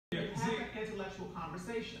intellectual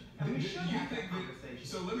conversation. And we should have that conversation.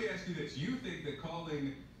 So let me ask you this. You think that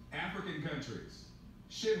calling African countries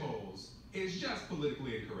shitholes is just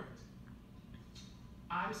politically incorrect?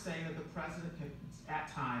 I'm saying that the president can,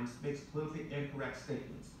 at times, makes politically incorrect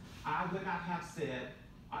statements. I would not have said,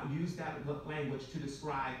 used that language to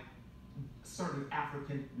describe certain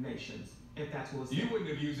African nations, if that's what was said. You wouldn't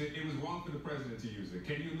have used it. It was wrong for the president to use it.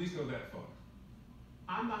 Can you at least go that far?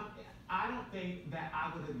 I don't think that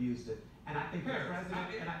I would have used it. And I think the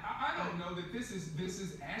president... I don't know that this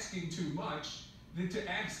is asking too much than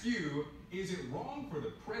to ask you, is it wrong for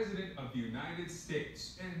the President of the United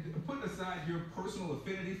States? And put aside your personal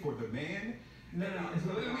affinity for the man, let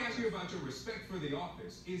me ask you about your respect for the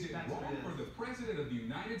office. Is it wrong for the President of the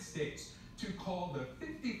United States to call the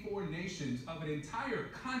 54 nations of an entire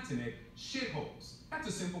continent shitholes? That's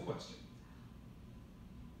a simple question.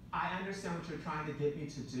 I understand what you're trying to get me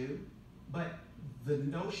to do, but the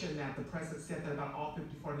notion that the president said that about all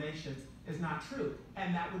 54 nations is not true,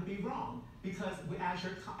 and that would be wrong, because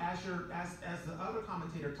as the other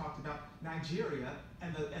commentator talked about Nigeria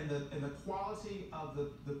and the quality of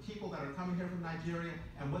the people that are coming here from Nigeria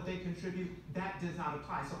and what they contribute, that does not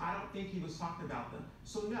apply. So I don't think he was talking about them.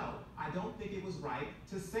 So no, I don't think it was right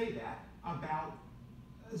to say that about,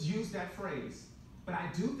 use that phrase. But I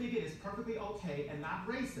do think it is perfectly okay and not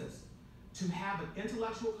racist to have an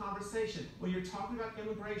intellectual conversation when you're talking about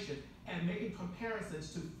immigration and making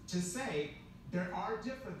comparisons to say there are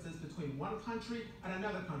differences between one country and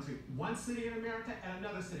another country, one city in America and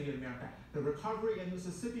another city in America. The recovery in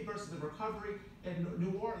Mississippi versus the recovery in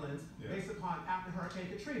New Orleans based upon after Hurricane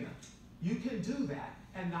Katrina. You can do that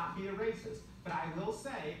and not be a racist. But I will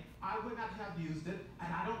say, I would not have used it,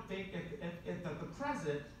 and I don't think if the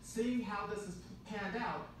president, seeing how this is panned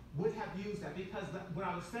out, would have used that, because what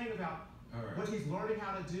I was saying about what he's learning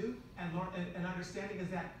how to do and understanding is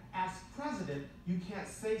that as president, you can't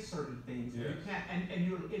say certain things. You can't, and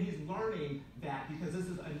he's learning that because this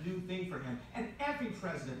is a new thing for him. And every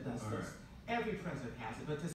president does this. Every president has it. But to